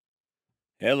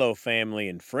Hello, family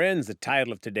and friends. The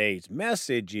title of today's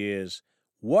message is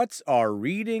What's Our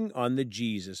Reading on the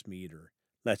Jesus Meter?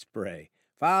 Let's pray.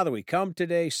 Father, we come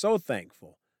today so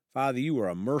thankful. Father, you are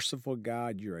a merciful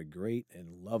God. You're a great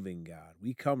and loving God.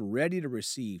 We come ready to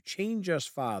receive. Change us,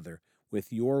 Father,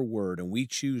 with your word, and we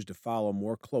choose to follow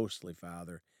more closely,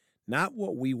 Father. Not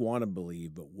what we want to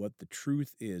believe, but what the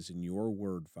truth is in your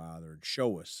word, Father. And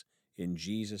show us in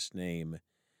Jesus' name.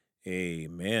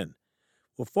 Amen.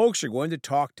 Well, folks are going to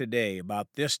talk today about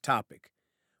this topic.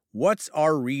 What's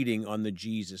our reading on the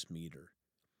Jesus meter?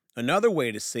 Another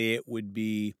way to say it would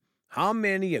be, how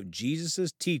many of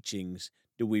Jesus' teachings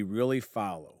do we really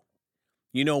follow?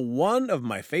 You know, one of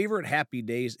my favorite Happy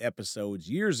Days episodes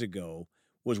years ago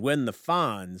was when the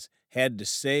Fonz had to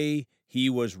say he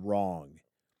was wrong.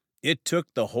 It took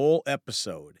the whole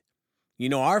episode. You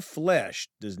know, our flesh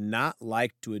does not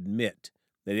like to admit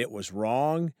that it was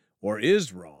wrong or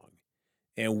is wrong.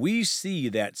 And we see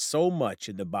that so much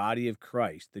in the body of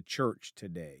Christ, the church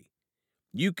today.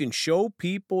 You can show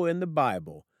people in the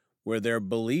Bible where their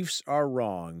beliefs are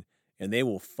wrong, and they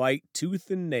will fight tooth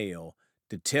and nail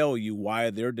to tell you why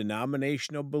their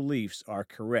denominational beliefs are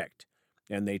correct.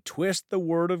 And they twist the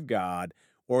Word of God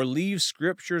or leave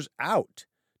scriptures out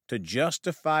to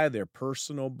justify their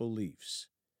personal beliefs.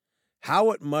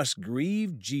 How it must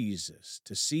grieve Jesus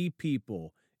to see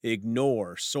people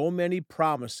ignore so many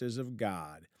promises of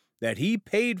God that he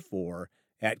paid for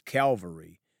at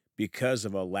Calvary because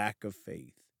of a lack of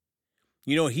faith.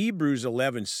 You know, Hebrews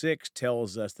 11:6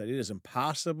 tells us that it is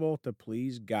impossible to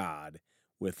please God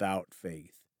without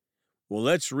faith. Well,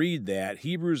 let's read that.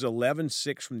 Hebrews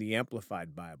 11:6 from the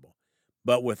Amplified Bible.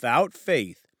 But without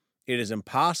faith, it is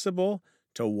impossible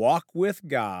to walk with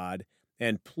God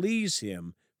and please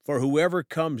him, for whoever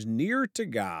comes near to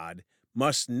God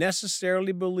must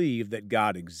necessarily believe that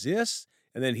God exists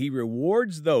and that he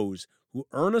rewards those who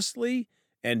earnestly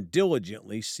and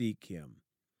diligently seek him.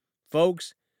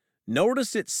 Folks,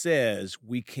 notice it says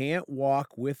we can't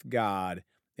walk with God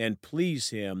and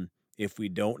please him if we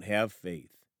don't have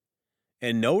faith.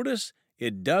 And notice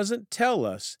it doesn't tell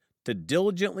us to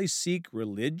diligently seek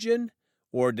religion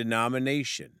or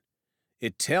denomination.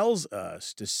 It tells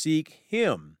us to seek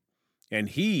him, and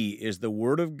he is the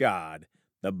Word of God,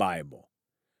 the Bible.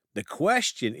 The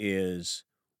question is,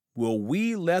 will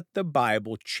we let the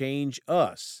Bible change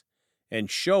us and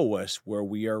show us where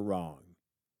we are wrong?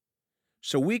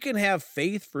 So we can have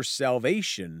faith for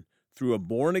salvation through a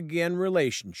born-again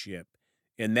relationship,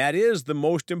 and that is the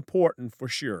most important for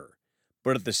sure.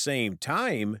 But at the same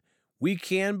time, we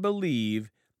can believe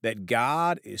that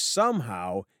God is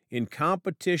somehow in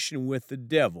competition with the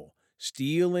devil,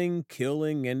 stealing,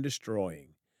 killing, and destroying,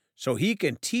 so he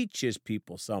can teach his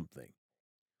people something.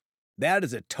 That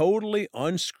is a totally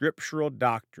unscriptural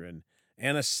doctrine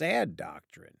and a sad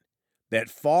doctrine that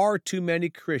far too many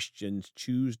Christians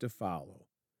choose to follow.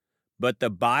 But the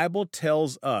Bible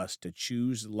tells us to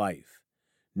choose life.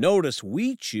 Notice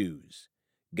we choose.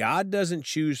 God doesn't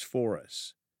choose for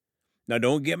us. Now,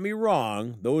 don't get me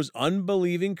wrong, those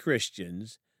unbelieving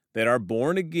Christians that are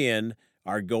born again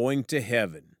are going to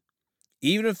heaven,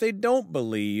 even if they don't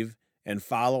believe and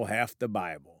follow half the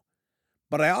Bible.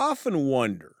 But I often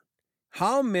wonder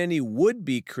how many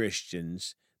would-be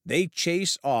Christians they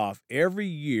chase off every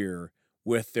year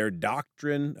with their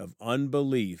doctrine of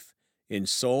unbelief in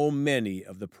so many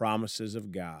of the promises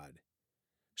of God.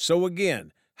 So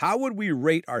again, how would we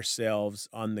rate ourselves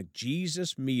on the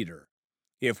Jesus meter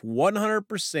if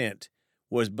 100%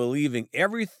 was believing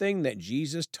everything that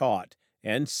Jesus taught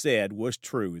and said was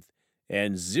truth,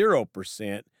 and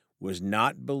 0% was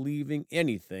not believing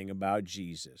anything about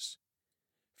Jesus?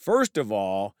 First of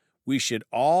all, we should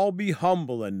all be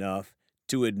humble enough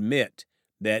to admit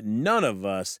that none of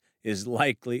us is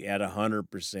likely at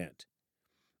 100%.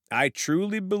 I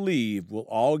truly believe we'll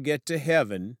all get to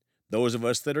heaven, those of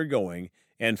us that are going,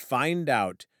 and find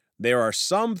out there are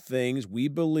some things we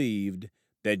believed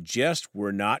that just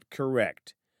were not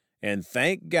correct. And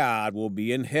thank God we'll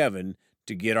be in heaven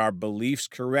to get our beliefs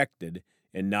corrected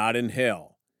and not in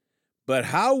hell. But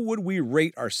how would we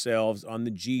rate ourselves on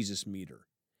the Jesus meter?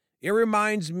 It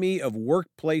reminds me of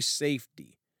workplace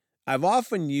safety. I've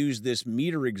often used this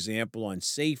meter example on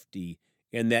safety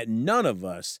in that none of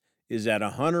us is at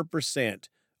 100%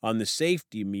 on the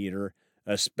safety meter,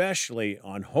 especially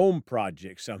on home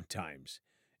projects sometimes.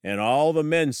 And all the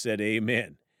men said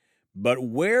amen. But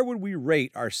where would we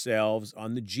rate ourselves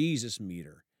on the Jesus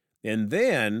meter? And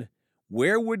then,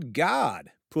 where would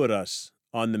God put us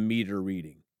on the meter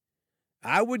reading?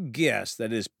 I would guess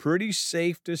that it's pretty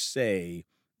safe to say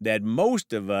that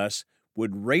most of us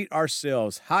would rate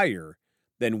ourselves higher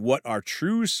than what our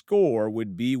true score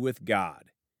would be with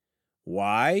God.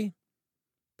 Why?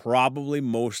 Probably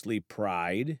mostly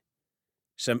pride,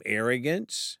 some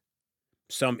arrogance,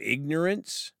 some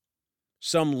ignorance,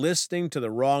 some listening to the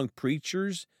wrong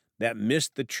preachers that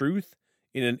missed the truth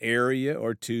in an area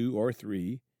or two or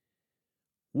three.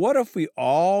 What if we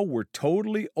all were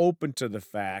totally open to the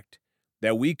fact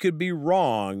that we could be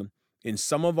wrong in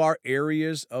some of our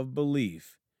areas of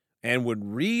belief and would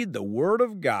read the Word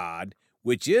of God,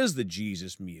 which is the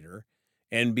Jesus meter,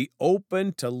 and be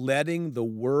open to letting the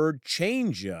Word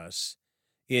change us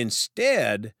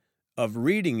instead of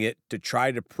reading it to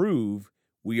try to prove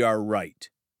we are right?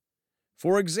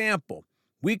 For example,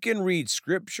 we can read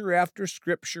Scripture after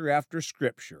Scripture after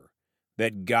Scripture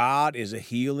that God is a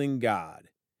healing God,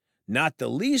 not the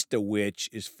least of which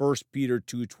is 1 Peter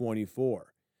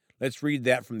 2:24. Let's read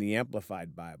that from the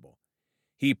Amplified Bible.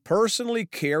 He personally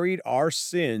carried our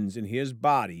sins in his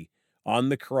body on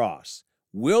the cross,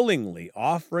 willingly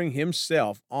offering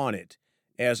himself on it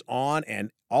as on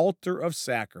an altar of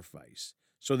sacrifice,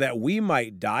 so that we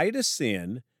might die to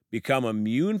sin, become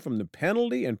immune from the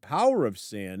penalty and power of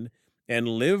sin, and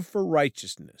live for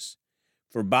righteousness.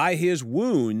 For by his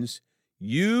wounds,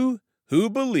 you who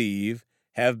believe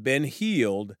have been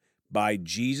healed. By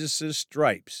Jesus'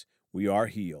 stripes, we are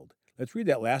healed. Let's read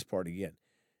that last part again.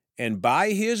 And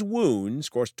by his wounds,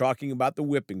 of course, talking about the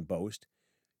whipping post,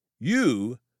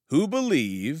 you who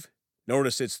believe,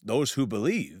 notice it's those who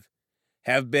believe,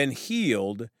 have been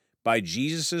healed by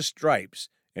Jesus' stripes,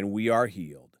 and we are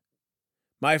healed.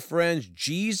 My friends,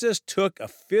 Jesus took a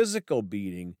physical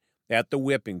beating at the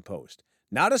whipping post,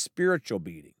 not a spiritual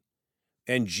beating.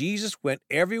 And Jesus went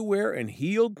everywhere and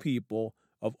healed people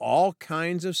of all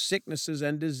kinds of sicknesses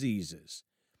and diseases.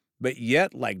 But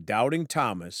yet, like doubting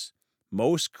Thomas,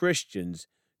 most Christians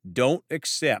don't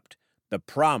accept the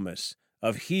promise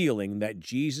of healing that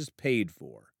Jesus paid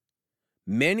for.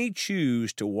 Many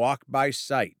choose to walk by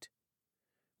sight.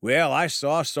 Well, I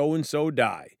saw so-and-so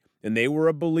die, and they were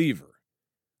a believer.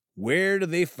 Where do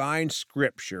they find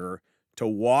Scripture to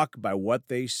walk by what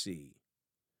they see?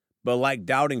 But like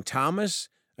doubting Thomas,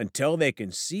 until they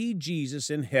can see Jesus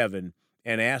in heaven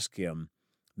and ask him,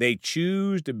 they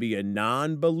choose to be a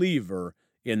non-believer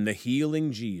in the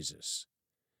healing Jesus.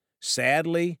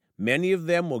 Sadly, many of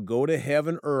them will go to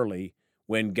heaven early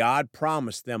when God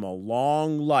promised them a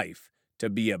long life to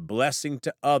be a blessing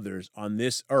to others on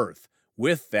this earth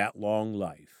with that long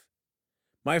life.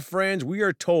 My friends, we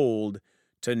are told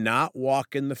to not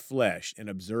walk in the flesh and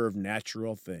observe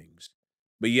natural things,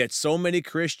 but yet so many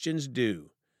Christians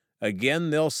do. Again,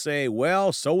 they'll say,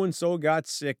 well, so-and-so got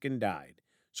sick and died,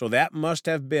 so that must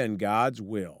have been God's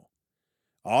will.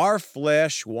 Our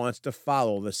flesh wants to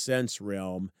follow the sense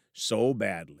realm so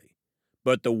badly,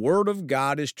 but the Word of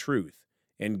God is truth,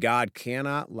 and God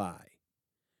cannot lie.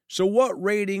 So what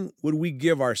rating would we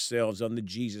give ourselves on the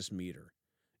Jesus meter?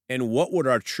 And what would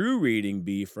our true reading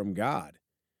be from God?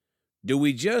 Do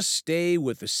we just stay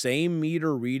with the same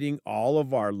meter reading all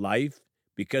of our life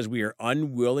because we are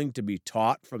unwilling to be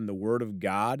taught from the Word of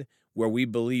God where we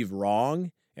believe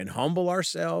wrong and humble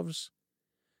ourselves?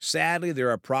 Sadly,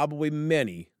 there are probably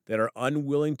many that are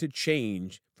unwilling to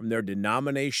change from their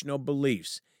denominational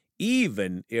beliefs,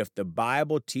 even if the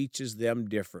Bible teaches them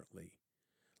differently.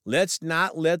 Let's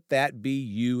not let that be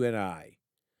you and I.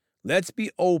 Let's be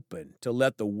open to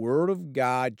let the Word of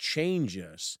God change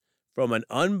us from an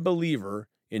unbeliever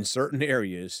in certain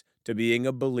areas to being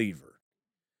a believer.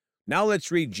 Now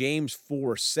let's read James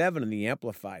 4:7 in the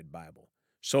Amplified Bible.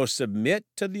 So submit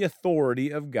to the authority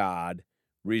of God,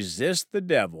 resist the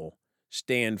devil,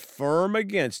 stand firm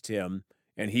against him,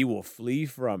 and he will flee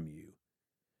from you.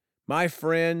 My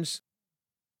friends,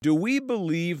 do we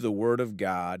believe the Word of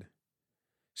God?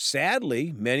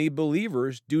 Sadly, many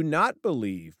believers do not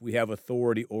believe we have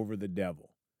authority over the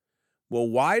devil. Well,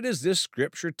 why does this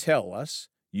Scripture tell us,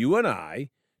 you and I,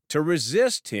 to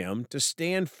resist him, to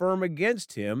stand firm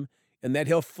against him, and that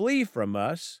he'll flee from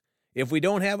us if we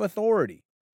don't have authority?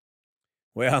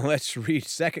 Well, let's read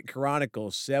 2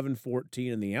 Chronicles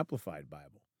 7:14 in the Amplified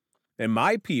Bible. And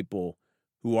my people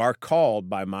who are called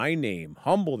by my name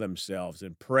humble themselves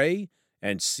and pray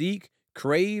and seek,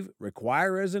 crave,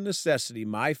 require as a necessity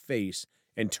my face,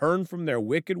 and turn from their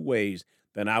wicked ways,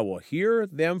 then I will hear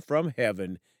them from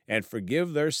heaven and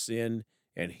forgive their sin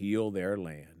and heal their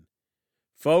land.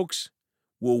 Folks,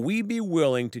 will we be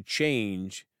willing to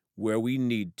change where we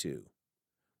need to?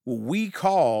 Will we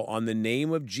call on the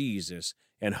name of Jesus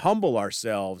and humble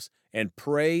ourselves and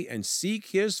pray and seek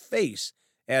his face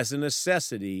as a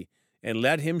necessity and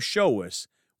let him show us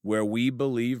where we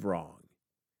believe wrong?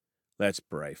 Let's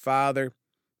pray. Father,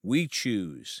 we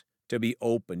choose to be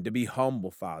open, to be humble,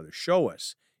 Father. Show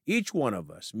us, each one of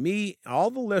us, me,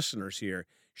 all the listeners here,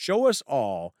 show us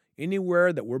all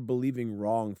anywhere that we're believing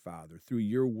wrong, Father, through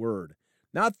your word,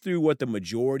 not through what the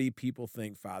majority of people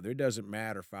think, Father. It doesn't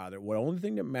matter, Father. The only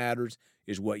thing that matters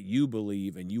is what you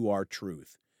believe, and you are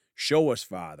truth. Show us,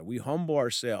 Father. We humble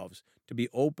ourselves to be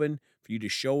open for you to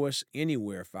show us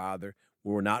anywhere, Father,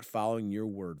 where we're not following your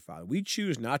word, Father. We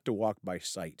choose not to walk by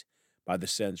sight, by the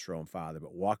sense realm, Father,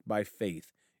 but walk by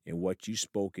faith in what you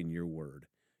spoke in your word.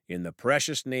 In the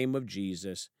precious name of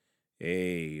Jesus,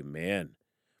 amen.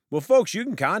 Well, folks, you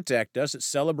can contact us at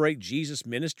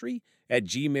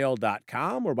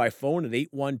celebratejesusministry@gmail.com or by phone at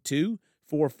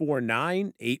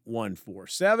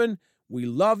 812-449-8147. We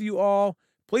love you all.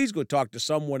 Please go talk to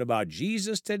someone about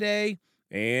Jesus today.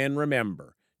 And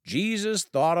remember, Jesus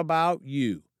thought about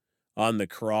you on the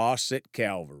cross at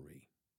Calvary.